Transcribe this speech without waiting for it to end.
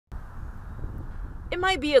It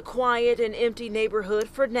might be a quiet and empty neighborhood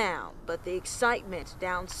for now, but the excitement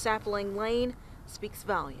down Sapling Lane speaks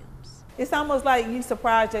volumes. It's almost like you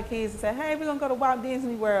surprise your kids and say, hey, we're going to go to Walt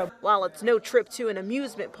Disney World. While it's no trip to an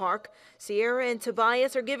amusement park, Sierra and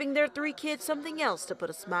Tobias are giving their 3 kids something else to put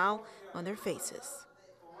a smile on their faces.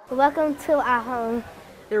 Welcome to our home.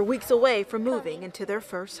 They're weeks away from moving into their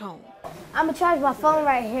first home. I'm gonna charge my phone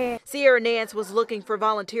right here. Sierra Nance was looking for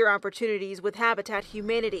volunteer opportunities with Habitat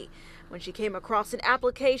Humanity when she came across an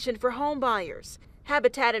application for home buyers.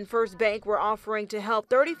 Habitat and First Bank were offering to help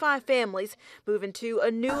 35 families move into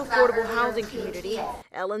a new affordable housing community,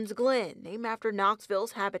 Ellen's Glen, named after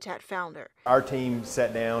Knoxville's Habitat founder. Our team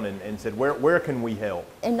sat down and said, where can we help?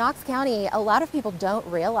 In Knox County, a lot of people don't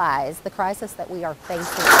realize the crisis that we are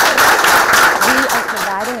facing. We are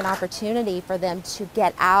providing an opportunity for them to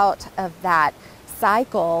get out of that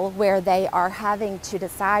cycle where they are having to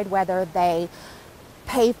decide whether they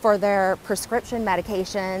pay for their prescription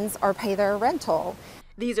medications or pay their rental.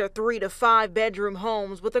 These are 3 to 5 bedroom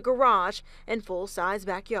homes with a garage and full-size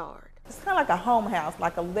backyard. It's kind of like a home house,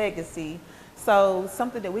 like a legacy. So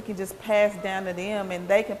something that we can just pass down to them and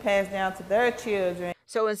they can pass down to their children.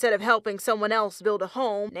 So instead of helping someone else build a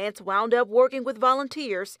home, Nance wound up working with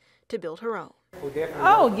volunteers to build her own.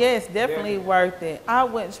 Oh yes, definitely worth it. I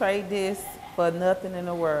wouldn't trade this for nothing in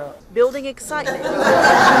the world. Building excitement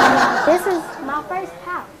This is my first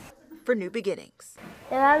house. for new beginnings.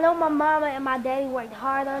 And I know my mama and my daddy worked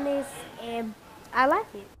hard on this, and I like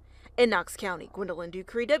it. In Knox County, Gwendolyn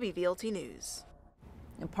Ducree, WVLT News.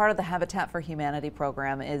 And part of the Habitat for Humanity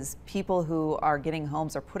program is people who are getting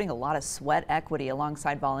homes are putting a lot of sweat equity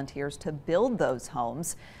alongside volunteers to build those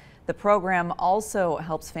homes. The program also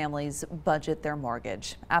helps families budget their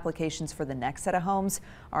mortgage. Applications for the next set of homes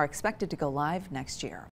are expected to go live next year.